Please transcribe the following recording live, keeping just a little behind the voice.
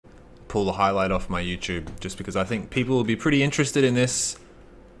pull the highlight off my YouTube, just because I think people will be pretty interested in this.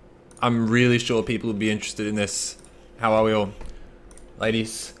 I'm really sure people will be interested in this. How are we all,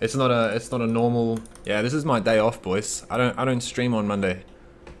 ladies? It's not a normal. Yeah, this is my day off, boys. I don't stream on Monday,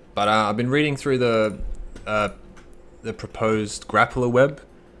 but I've been reading through the proposed Grappler web,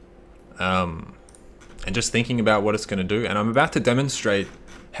 and just thinking about what it's going to do, and I'm about to demonstrate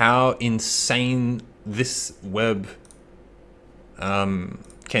how insane this web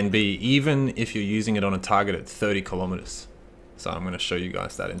can be, even if you're using it on a target at 30 kilometers. So I'm going to show you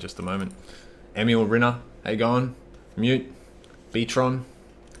guys that in just a moment. Emil Rinner, how you going? Mute, Beatron,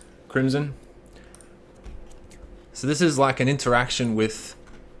 Crimson. So this is like an interaction with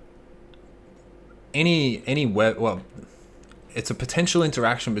any web. Well, it's a potential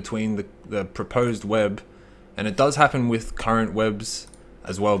interaction between the proposed web, and it does happen with current webs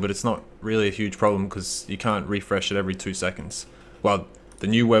as well, but it's not really a huge problem because you can't refresh it every 2 seconds. Well, the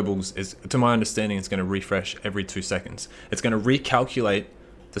new web is, to my understanding, it's going to refresh every 2 seconds. It's going to recalculate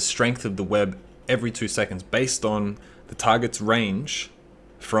the strength of the web every 2 seconds based on the target's range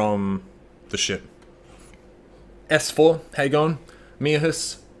from the ship. S4, how you going?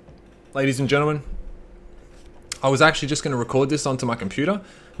 Miahus, ladies and gentlemen. I was actually just going to record this onto my computer,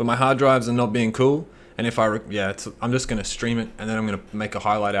 but my hard drives are not being cool. And if I'm just going to stream it, and then I'm going to make a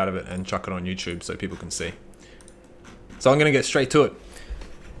highlight out of it and chuck it on YouTube so people can see. So I'm going to get straight to it.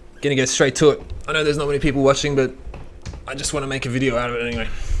 I know there's not many people watching, but I just want to make a video out of it anyway.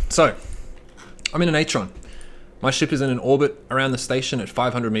 So, I'm in an Atron. My ship is in an orbit around the station at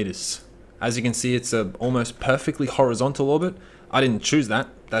 500 meters. As you can see, it's a almost perfectly horizontal orbit. I didn't choose that.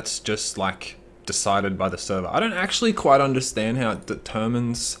 That's just like decided by the server. I don't actually quite understand how it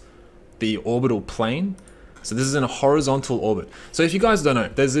determines the orbital plane. So this is in a horizontal orbit. So if you guys don't know,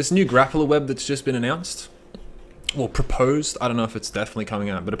 there's this new Grappler web that's just been announced. Well, proposed. I don't know if it's definitely coming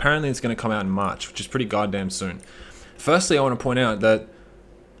out, but apparently it's going to come out in March, which is pretty goddamn soon. Firstly, I want to point out that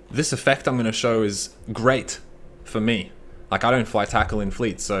this effect I'm going to show is great for me. Like, I don't fly tackle in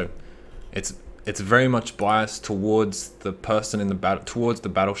fleets, so it's very much biased towards the person in the battle, towards the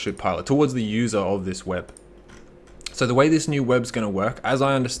battleship pilot, towards the user of this web. So the way this new web's going to work, as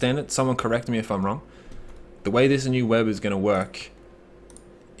I understand it, someone correct me if I'm wrong, the way this new web is going to work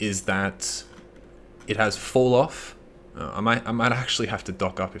is that it has fall off. I might actually have to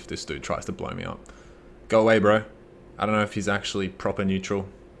dock up if this dude tries to blow me up. Go away, bro. I don't know if he's actually proper neutral.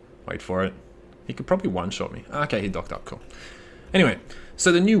 Wait for it. He could probably one-shot me. Okay, he docked up. Cool. Anyway,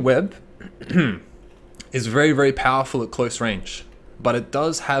 so the new web is very, very powerful at close range, but it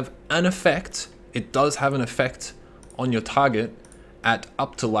does have an effect. It does have an effect on your target at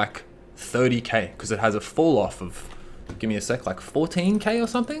up to like 30k, because it has a fall off of, give me a sec, like 14k or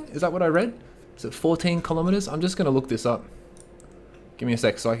something? Is that what I read? Is it 14 kilometers? I'm just going to look this up. Give me a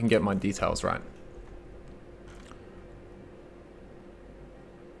sec so I can get my details right.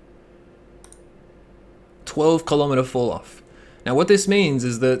 $12-kilometer fall off. Now what this means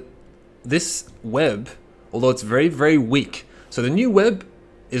is that this web, although it's very, very weak, so the new web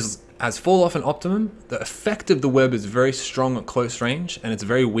has fall off and optimum. The effect of the web is very strong at close range, and it's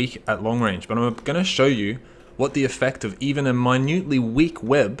very weak at long range. But I'm going to show you what the effect of even a minutely weak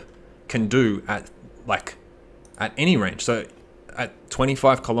web can do at any range. So at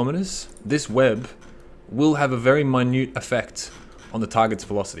 25 kilometers, this web will have a very minute effect on the target's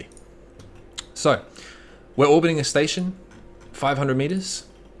velocity. So we're orbiting a station, 500 meters.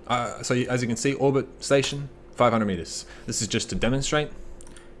 So as you can see, orbit station, 500 meters. This is just to demonstrate.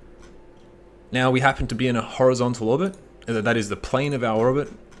 Now we happen to be in a horizontal orbit. That is, the plane of our orbit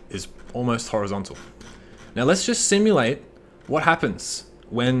is almost horizontal. Now let's just simulate what happens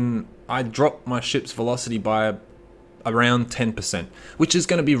when I drop my ship's velocity by around 10%, which is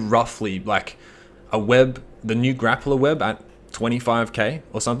going to be roughly like a web, the new Grappler web at 25k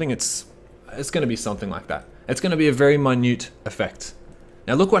or something. It's going to be something like that. It's going to be a very minute effect.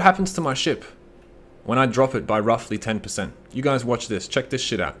 Now look what happens to my ship when I drop it by roughly 10%. You guys watch this. Check this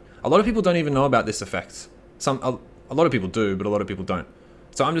shit out. A lot of people don't even know about this effect. A lot of people do, but a lot of people don't.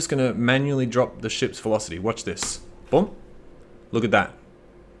 So I'm just going to manually drop the ship's velocity. Watch this. Boom. Look at that.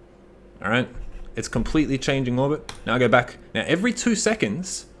 All right. It's completely changing orbit. Now I go back. Now every 2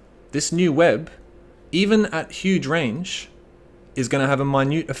 seconds, this new web, even at huge range, is going to have a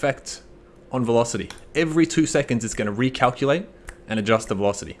minute effect on velocity. Every 2 seconds, it's going to recalculate and adjust the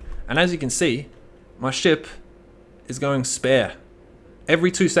velocity. And as you can see, my ship is going spare.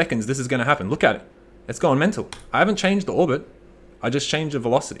 Every 2 seconds, this is going to happen. Look at it. It's going mental. I haven't changed the orbit. I just changed the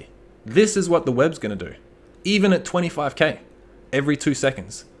velocity. This is what the web's going to do. Even at 25k, every 2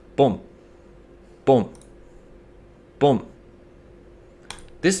 seconds. Boom. Boom. Boom.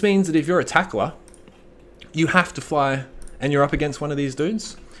 This means that if you're a tackler, you have to fly, and you're up against one of these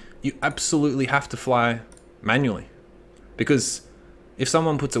dudes, you absolutely have to fly manually. Because if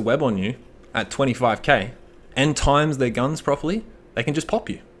someone puts a web on you at 25k and times their guns properly, they can just pop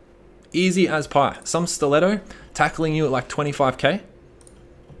you. Easy as pie. Some stiletto tackling you at like 25k,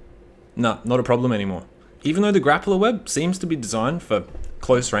 nah, not a problem anymore. Even though the grappler web seems to be designed for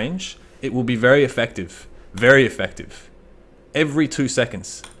close range, it will be very effective. Very effective. Every 2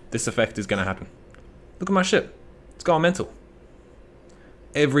 seconds, this effect is going to happen. Look at my ship. It's going mental.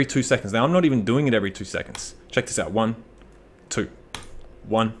 Every 2 seconds. Now, I'm not even doing it every 2 seconds. Check this out. 1, 2.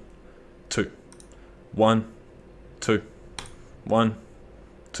 1, 2. 1, 2. 1,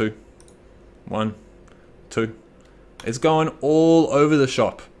 2. 1, 2. It's going all over the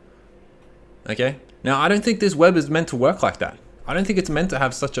shop. Okay? Now, I don't think this web is meant to work like that. I don't think it's meant to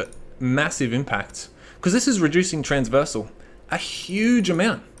have such a massive impact. Because this is reducing transversal a huge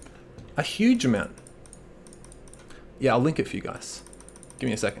amount. A huge amount. Yeah, I'll link it for you guys. Give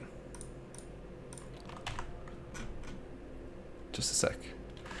me a second. Just a sec.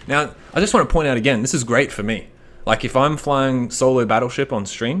 Now, I just want to point out again, this is great for me. Like if I'm flying solo battleship on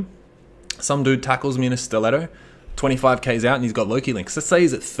stream, some dude tackles me in a stiletto, 25k's out and he's got Loki links. Let's say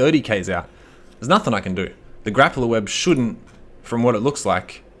he's at 30k's out. There's nothing I can do. The grappler web shouldn't, from what it looks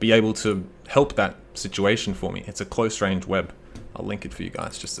like, be able to help that situation for me. It's a close range web. I'll link it for you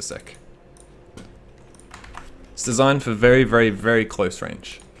guys, just a sec. It's designed for very, very, very close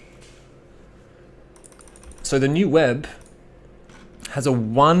range. So the new web has a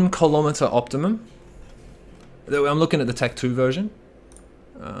 1 kilometer optimum. I'm looking at the Tech 2 version.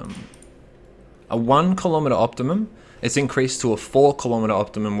 A 1 kilometer optimum. It's increased to a 4 kilometer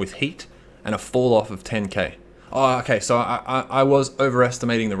optimum with heat and a fall off of 10k. Oh, okay, so I was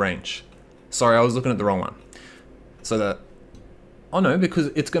overestimating the range. Sorry, I was looking at the wrong one. So that, oh no, because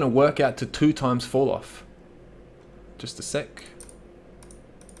it's gonna work out to 2 times fall off. Just a sec.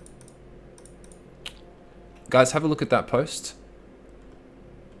 Guys, have a look at that post.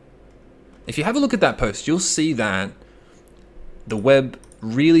 If you have a look at that post, you'll see that the web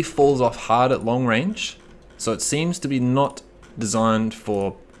really falls off hard at long range. So it seems to be not designed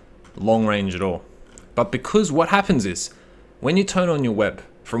for long range at all. But because what happens is, when you turn on your web,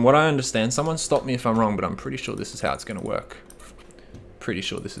 from what I understand, someone stop me if I'm wrong, but I'm pretty sure this is how it's going to work. Pretty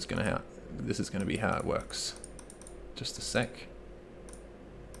sure this is going to be how it works. Just a sec.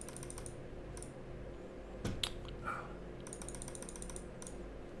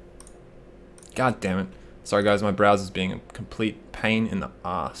 God damn it. Sorry guys, my browser's being a complete pain in the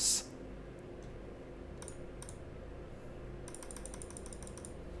ass.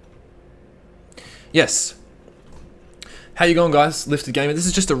 Yes. How you going guys? Lifted Gamer. This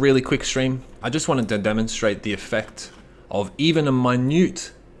is just a really quick stream. I just wanted to demonstrate the effect of even a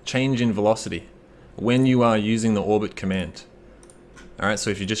minute change in velocity when you are using the orbit command. Alright, so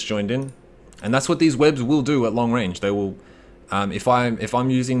if you just joined in, and that's what these webs will do at long range. They will, if I'm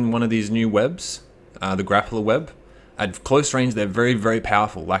using one of these new webs, the Grappler web, at close range they're very, very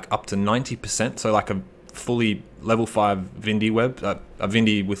powerful, like up to 90%, so like a fully level 5 Vindy web, a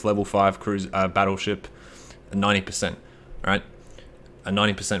Vindy with level 5 cruise battleship, 90%, right? A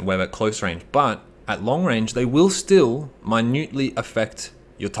 90% web at close range, but at long range they will still minutely affect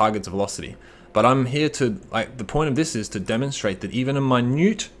your target's velocity. But I'm here to, like, the point of this is to demonstrate that even a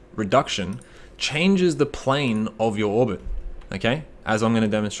minute reduction changes the plane of your orbit, okay? As I'm going to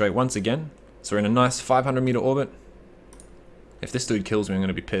demonstrate once again. So we're in a nice 500 meter orbit. If this dude kills me, I'm going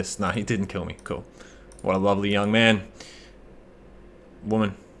to be pissed. Nah, he didn't kill me. Cool. What a lovely young man.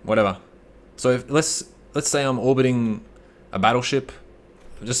 Woman. Whatever. So if, let's say I'm orbiting a battleship.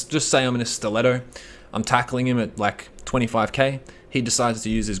 Just say I'm in a stiletto. I'm tackling him at like 25k. He decides to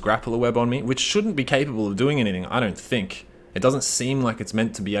use his grappler web on me, which shouldn't be capable of doing anything, I don't think. It doesn't seem like it's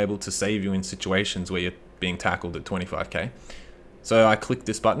meant to be able to save you in situations where you're being tackled at 25k. So I click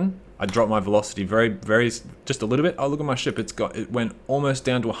this button. I drop my velocity just a little bit. Oh, look at my ship. It went almost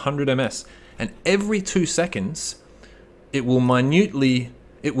down to 100 ms. And every 2 seconds, it will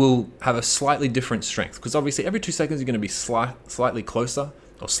have a slightly different strength. Because obviously every 2 seconds, you're going to be slightly closer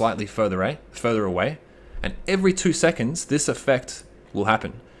or slightly further away. And every 2 seconds, this effect will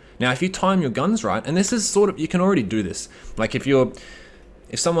happen. Now, if you time your guns right, and this is sort of, you can already do this. Like if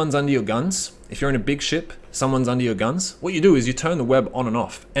someone's under your guns, if you're in a big ship, someone's under your guns, what you do is you turn the web on and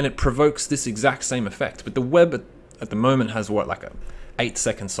off, and it provokes this exact same effect. But the web at the moment has what, like a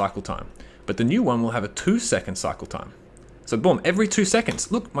 8-second cycle time. But the new one will have a 2-second cycle time. So boom, every 2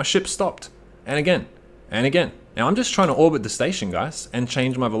 seconds, look, my ship stopped. And again, and again. Now I'm just trying to orbit the station, guys, and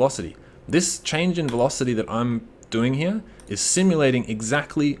change my velocity. This change in velocity that I'm doing here is simulating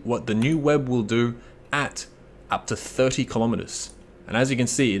exactly what the new web will do at up to 30 kilometers. And as you can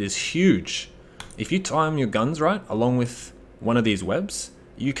see, it is huge. If you time your guns right, along with one of these webs,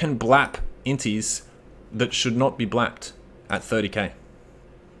 you can blap inties that should not be blapped at 30k.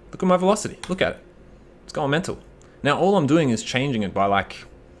 Look at my velocity, look at it. It's going mental. Now all I'm doing is changing it by like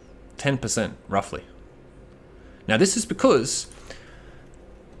 10% roughly. Now this is because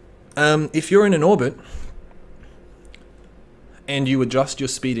if you're in an orbit and you adjust your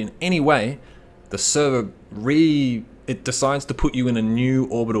speed in any way, the server it decides to put you in a new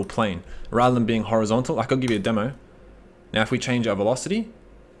orbital plane rather than being horizontal. Like, I'll give you a demo. Now if we change our velocity,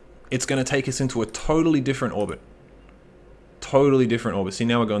 it's going to take us into a totally different orbit. Totally different orbit. See,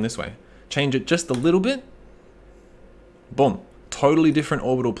 now we're going this way. Change it just a little bit. Boom. Totally different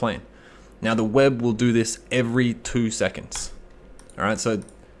orbital plane. Now the web will do this every 2 seconds. Alright, so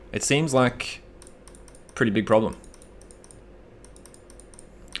it seems like a pretty big problem.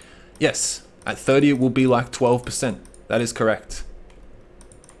 Yes, at 30 it will be like 12%. That is correct.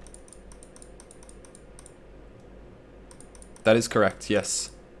 That is correct,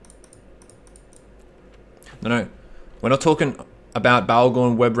 yes. No, we're not talking about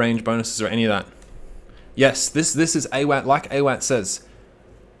Balgorn web range bonuses or any of that. Yes, this is AWAT, like AWAT says.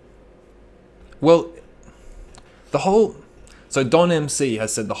 Well, so Don MC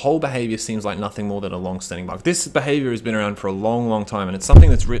has said the whole behavior seems like nothing more than a long-standing bug. This behavior has been around for a long, long time, and it's something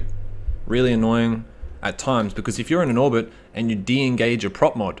that's really annoying at times, because if you're in an orbit and you de-engage a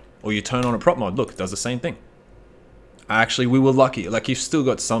prop mod, or you turn on a prop mod, look, it does the same thing. Actually, we were lucky. Like, you've still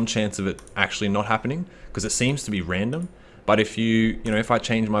got some chance of it actually not happening, because it seems to be random. But if if I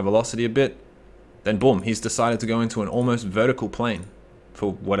change my velocity a bit, then boom, he's decided to go into an almost vertical plane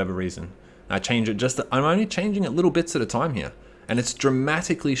for whatever reason. I change it I'm only changing it little bits at a time here, and it's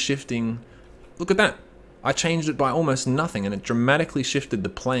dramatically shifting. Look at that. I changed it by almost nothing, and it dramatically shifted the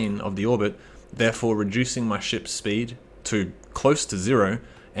plane of the orbit, therefore reducing my ship's speed to close to 0.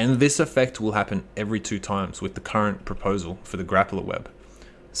 And this effect will happen every 2 times with the current proposal for the Grappler web.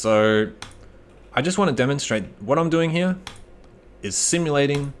 So I just want to demonstrate what I'm doing here is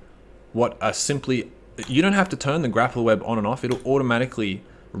simulating what are simply, you don't have to turn the Grappler web on and off. It'll automatically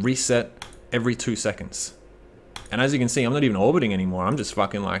reset every 2 seconds. And as you can see, I'm not even orbiting anymore. I'm just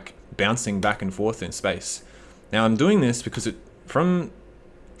fucking like bouncing back and forth in space. Now I'm doing this because from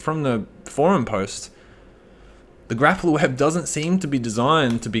the forum post, the Grappler web doesn't seem to be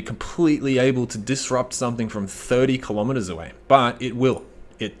designed to be completely able to disrupt something from 30 kilometers away, but it will.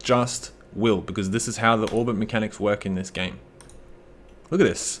 It just will, because this is how the orbit mechanics work in this game. Look at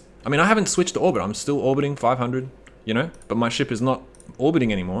this. I mean, I haven't switched to orbit. I'm still orbiting 500, but my ship is not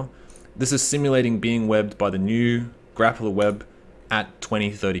orbiting anymore. This is simulating being webbed by the new Grappler web at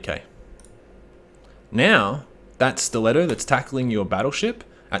 20-30k. Now, that stiletto that's tackling your battleship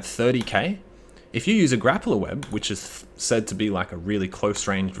at 30k, if you use a Grappler web, which is said to be like a really close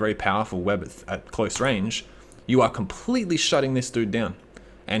range, very powerful web at close range, you are completely shutting this dude down.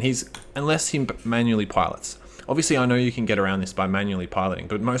 And unless he manually pilots. Obviously, I know you can get around this by manually piloting,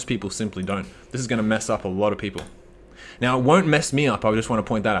 but most people simply don't. This is going to mess up a lot of people. Now, it won't mess me up. I just want to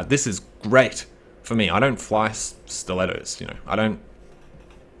point that out. This is great for me. I don't fly stilettos, I don't.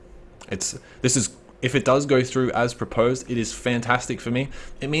 If it does go through as proposed, it is fantastic for me.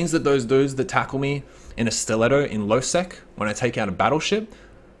 It means that those dudes that tackle me in a stiletto in low sec when I take out a battleship,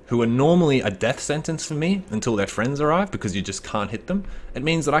 who are normally a death sentence for me until their friends arrive because you just can't hit them, it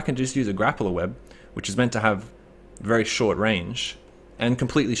means that I can just use a Grappler web, which is meant to have very short range, and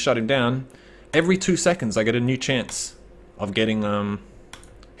completely shut him down. Every 2 seconds I get a new chance of getting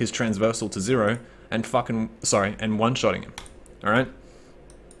his transversal to 0 and one-shotting him. Alright?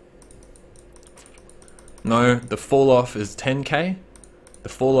 No, the fall off is 10k. The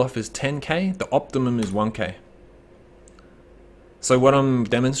fall off is 10k. The optimum is 1k. So what I'm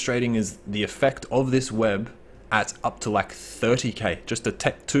demonstrating is the effect of this web at up to like 30k. Just a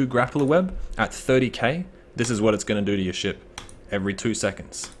Tech 2 Grappler web at 30k. This is what it's going to do to your ship every 2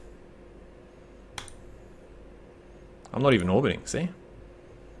 seconds. I'm not even orbiting, see?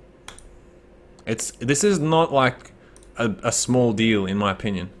 This is not like a small deal in my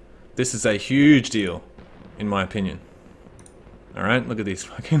opinion. This is a huge deal in my opinion. Alright, look at these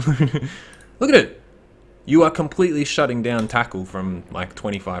fucking... Look at it! You are completely shutting down tackle from like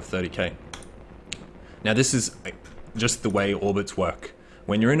 25-30k. Now this is just the way orbits work.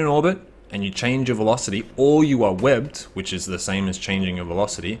 When you're in an orbit and you change your velocity, or you are webbed, which is the same as changing your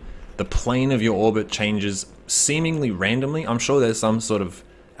velocity, the plane of your orbit changes seemingly randomly. I'm sure there's some sort of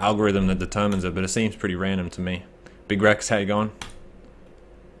algorithm that determines it, but it seems pretty random to me. Big Rex, how you going?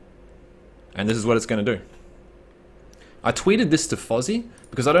 And this is what it's going to do. I tweeted this to Fozzie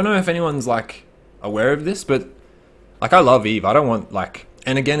because I don't know if anyone's like aware of this, but like I love Eve. I don't want like,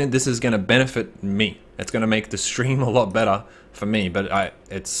 and again, this is going to benefit me. It's going to make the stream a lot better for me, but I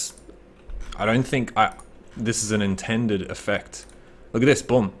don't think this is an intended effect. Look at this,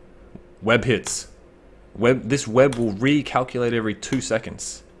 boom. Web hits. This web will recalculate every 2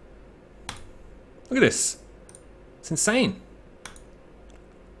 seconds. Look at this. It's insane.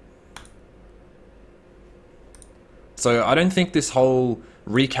 So I don't think this whole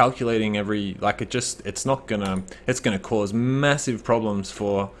recalculating every, like it's gonna cause massive problems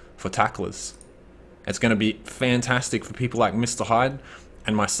for tacklers. It's gonna be fantastic for people like Mr. Hyde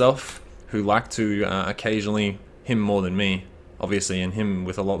and myself, who like to occasionally him more than me, obviously, and him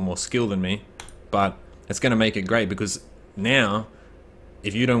with a lot more skill than me. But it's gonna make it great because now,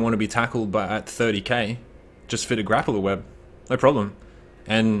 if you don't want to be tackled at 30k, just fit a grappler web, no problem.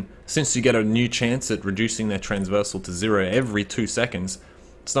 And since you get a new chance at reducing their transversal to 0 every 2 seconds,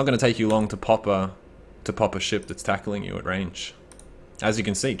 it's not going to take you long to pop a ship that's tackling you at range. As you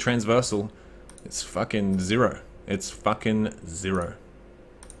can see, transversal, it's fucking 0. It's fucking 0.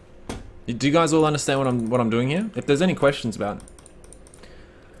 Do you guys all understand what I'm doing here? If there's any questions about it.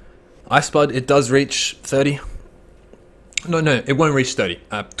 iSpud, it does reach 30. No, it won't reach 30.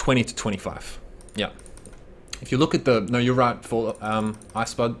 20 to 25. Yeah. If you look at no, you're right for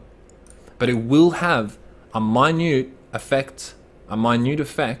iSpud, but it will have a minute effect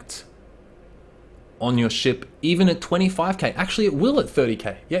on your ship, even at 25k. Actually, it will at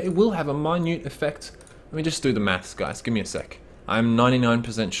 30k. Yeah, it will have a minute effect. Let me just do the maths, guys. Give me a sec. I'm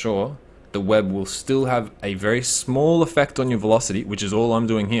 99% sure the web will still have a very small effect on your velocity, which is all I'm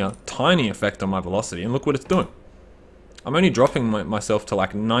doing here. Tiny effect on my velocity, and look what it's doing. I'm only dropping myself to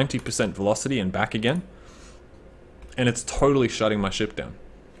like 90% velocity and back again, and it's totally shutting my ship down.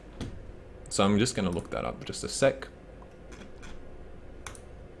 So I'm just going to look that up just a sec.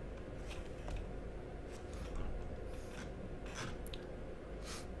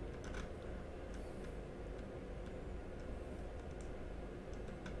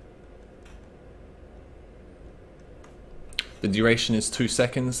 The duration is 2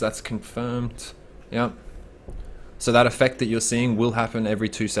 seconds, that's confirmed. Yep. So that effect that you're seeing will happen every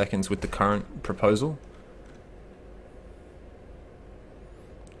 2 seconds with the current proposal.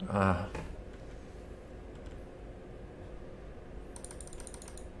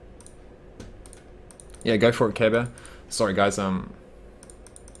 Yeah, go for it, Care. Sorry guys, don't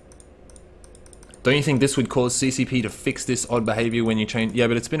you think this would cause CCP to fix this odd behavior when you change? Yeah,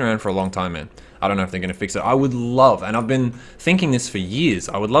 but it's been around for a long time, man. I don't know if they're going to fix it. I would love, and I've been thinking this for years,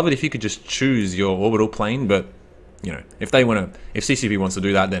 I would love it if you could just choose your orbital plane, but, you know, if CCP wants to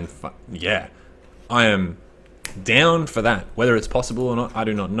do that, then yeah, I am down for that. Whether it's possible or not, I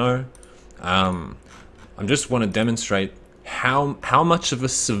do not know. I just want to demonstrate how much of a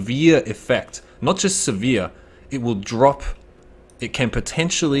severe effect, not just severe, it will drop. It can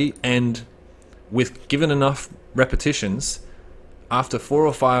potentially, and with given enough repetitions, after 4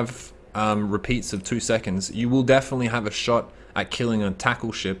 or 5 repeats of 2 seconds, you will definitely have a shot at killing a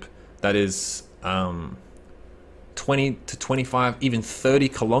tackle ship that is 20 to 25, even 30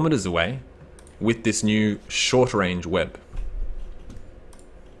 kilometers away with this new short range web.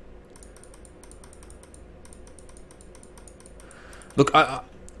 Look,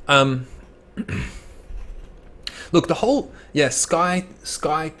 look, the whole, yeah, Sky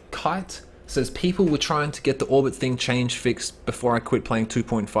Kite says people were trying to get the orbit thing fixed before I quit playing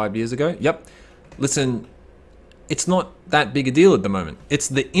 2.5 years ago. Yep. Listen, it's not that big a deal at the moment. It's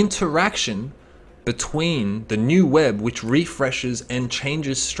the interaction between the new web, which refreshes and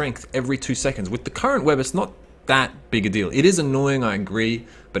changes strength every 2 seconds. With the current web, it's not that big a deal. It is annoying, I agree,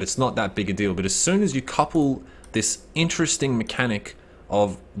 but it's not that big a deal. But as soon as you couple this interesting mechanic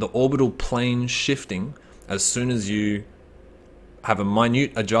of the orbital plane shifting, as soon as you have a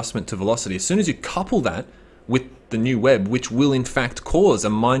minute adjustment to velocity, as soon as you couple that with the new web, which will in fact cause a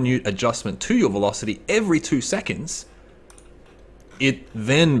minute adjustment to your velocity every 2 seconds, it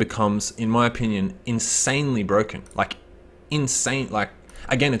then becomes, in my opinion, insanely broken. Like, insane. Like,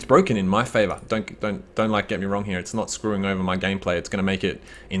 again, it's broken in my favor. Don't like get me wrong here. It's not screwing over my gameplay. It's going to make it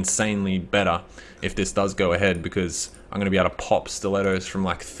insanely better if this does go ahead, because I'm going to be able to pop stilettos from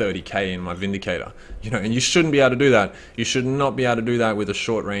like 30k in my Vindicator, you know, and you shouldn't be able to do that. You should not be able to do that with a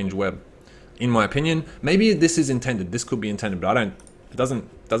short range web, in my opinion. Maybe this is intended. This could be intended, but it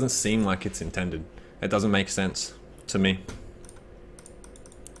doesn't seem like it's intended. It doesn't make sense to me.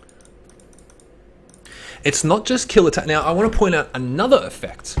 It's not just kill attack. Now, I want to point out another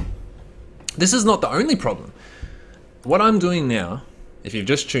effect. This is not the only problem. What I'm doing now, if you've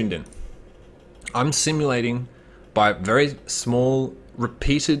just tuned in, I'm simulating by very small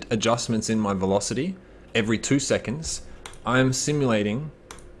repeated adjustments in my velocity every 2 seconds, I'm simulating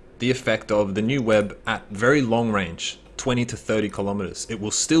the effect of the new web at very long range, 20 to 30 kilometers. It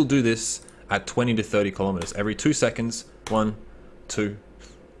will still do this at 20 to 30 kilometers every 2 seconds. 1, 2,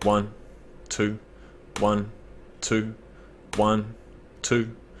 1, 2, 1, 2, 1,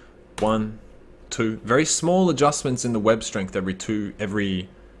 2, 1, 2. Very small adjustments in the web strength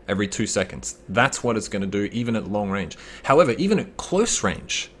every 2 seconds. That's what it's going to do even at long range. However, even at close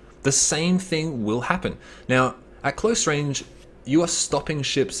range, the same thing will happen. Now, at close range, you are stopping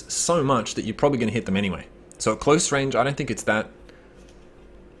ships so much that you're probably going to hit them anyway. So at close range, I don't think it's that...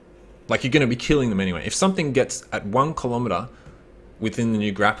 Like, you're going to be killing them anyway. If something gets at 1 kilometer within the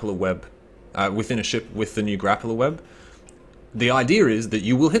new Grappler web, within a ship with the new Grappler web, the idea is that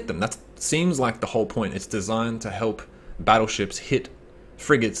you will hit them. That seems like the whole point. It's designed to help battleships hit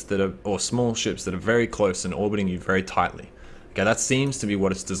frigates that are, or small ships that are very close and orbiting you very tightly. Okay, that seems to be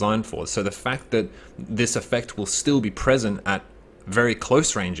what it's designed for. So the fact that this effect will still be present at very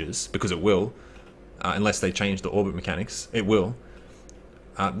close ranges, because it will, unless they change the orbit mechanics, it will,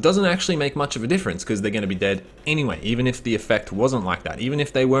 doesn't actually make much of a difference, because they're going to be dead anyway, even if the effect wasn't like that. Even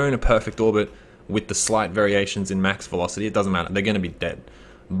if they were in a perfect orbit with the slight variations in max velocity, it doesn't matter. They're going to be dead.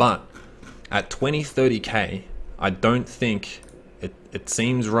 But at 20-30K, I don't think it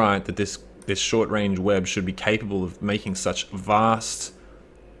seems right that this short range web should be capable of making such vast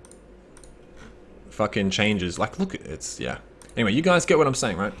fucking changes. Like, look, it's, yeah. Anyway, you guys get what I'm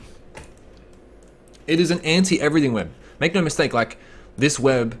saying, right? It is an anti-everything web. Make no mistake, like, this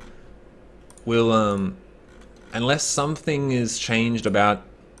web will, unless something is changed about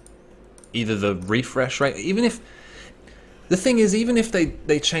either the refresh rate, even if, the thing is, even if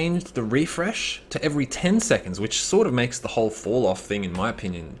they changed the refresh to every 10 seconds, which sort of makes the whole fall off thing, in my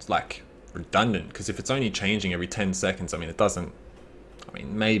opinion, like, redundant, because if it's only changing every 10 seconds, I mean, it doesn't, I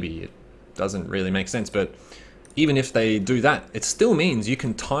mean, maybe it doesn't really make sense, but even if they do that, it still means you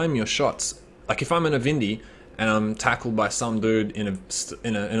can time your shots. Like, if I'm in a Vindy and I'm tackled by some dude in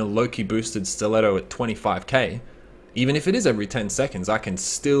a low-key boosted stiletto at 25K, even if it is every 10 seconds, I can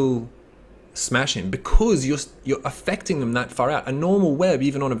still smash him, because you're affecting them that far out. A normal web,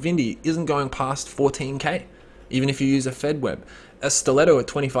 even on a Vindy, isn't going past 14K, even if you use a fed web. A stiletto at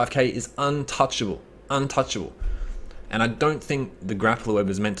 25K is untouchable, untouchable. And I don't think the Grappler web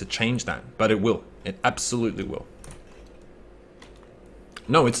is meant to change that, but it will. It absolutely will.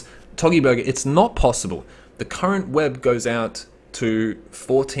 No, it's Toggy Burger. It's not possible. The current web goes out to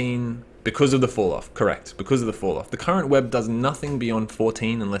 14 because of the fall off. Correct, because of the fall off. The current web does nothing beyond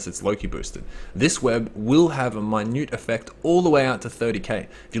 14 unless it's Loki boosted. This web will have a minute effect all the way out to 30K.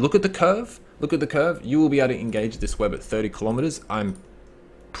 If you look at the curve, you will be able to engage this web at 30 kilometers, I'm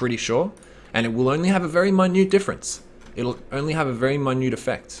pretty sure, and it will only have a very minute difference. It'll only have a very minute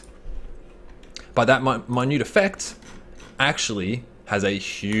effect. But that minute effect actually has a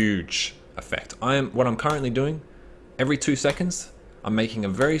huge effect. What I'm currently doing, every 2 seconds, I'm making a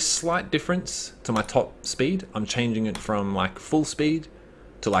very slight difference to my top speed. I'm changing it from like full speed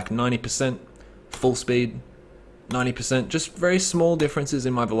to like 90%, full speed, 90%, just very small differences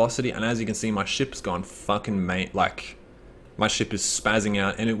in my velocity. And as you can see, my ship's gone fucking like, my ship is spazzing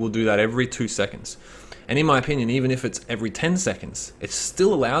out, and it will do that every 2 seconds. And in my opinion, even if it's every 10 seconds, it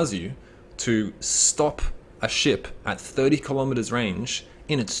still allows you to stop a ship at 30 kilometers range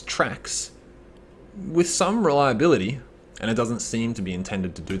in its tracks with some reliability, and it doesn't seem to be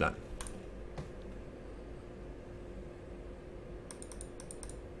intended to do that.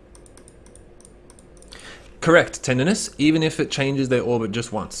 Correct, Tenderness, even if it changes their orbit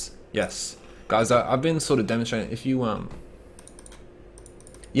just once. Yes. Guys, I've been sort of demonstrating, if you,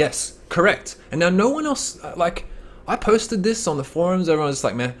 yes, correct. And now no one else, like, I posted this on the forums, everyone was just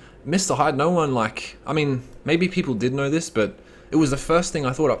like, man, Mr. Hyde, no one, like, I mean, maybe people did know this, but it was the first thing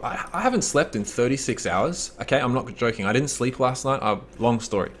I thought of. I haven't slept in 36 hours, okay? I'm not joking. I didn't sleep last night. Long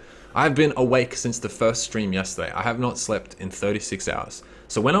story. I've been awake since the first stream yesterday. I have not slept in 36 hours.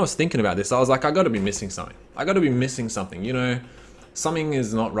 So when I was thinking about this, I was like, I gotta be missing something. I gotta be missing something, you know? Something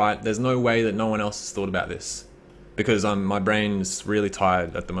is not right. There's no way that no one else has thought about this. Because my brain's really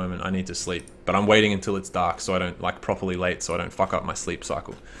tired at the moment. I need to sleep. But I'm waiting until it's dark so I don't, like, properly late, so I don't fuck up my sleep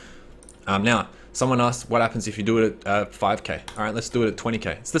cycle. Now, someone asked, what happens if you do it at 5K? All right, let's do it at 20K.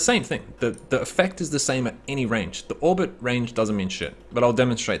 It's the same thing. The effect is the same at any range. The orbit range doesn't mean shit, but I'll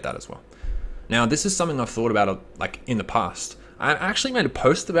demonstrate that as well. Now, this is something I've thought about, like, in the past. I actually made a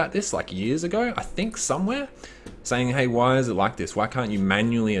post about this, like, years ago, I think somewhere, saying, hey, why is it like this? Why can't you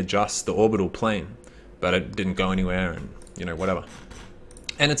manually adjust the orbital plane? But it didn't go anywhere, and, you know, whatever.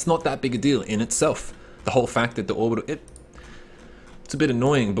 And it's not that big a deal in itself. The whole fact that the orbital, it's a bit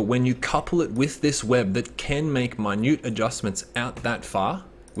annoying, but when you couple it with this web that can make minute adjustments out that far,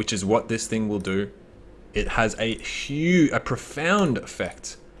 which is what this thing will do, it has a profound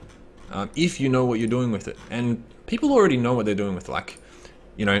effect if you know what you're doing with it. And people already know what they're doing with it. Like,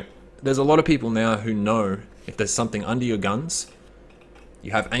 you know, there's a lot of people now who know if there's something under your guns,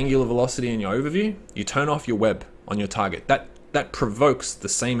 you have angular velocity in your overview, you turn off your web on your target. That provokes the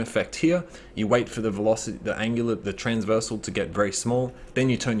same effect here. You wait for the velocity, the transversal to get very small, then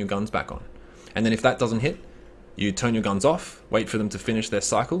you turn your guns back on. And then if that doesn't hit, you turn your guns off, wait for them to finish their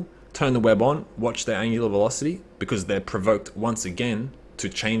cycle, turn the web on, watch their angular velocity, because they're provoked once again to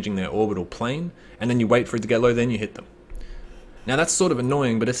changing their orbital plane, and then you wait for it to get low, then you hit them. Now that's sort of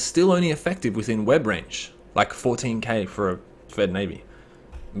annoying, but it's still only effective within web range, like 14K for a Fed Navy.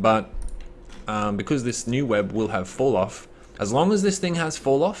 But because this new web will have fall off, as long as this thing has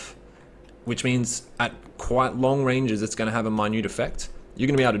fall off, which means at quite long ranges it's going to have a minute effect, you're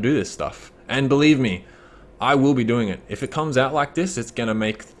going to be able to do this stuff. And believe me, I will be doing it. If it comes out like this, it's going to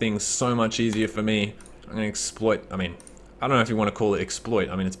make things so much easier for me. I'm going to exploit, I mean, I don't know if you want to call it exploit.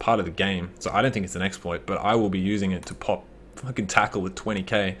 I mean, it's part of the game, so I don't think it's an exploit, but I will be using it to pop fucking tackle with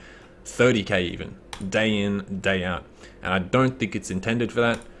 20K, 30K even, day in, day out. And I don't think it's intended for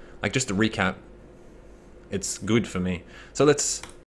that. Like, just to recap, it's good for me. So let's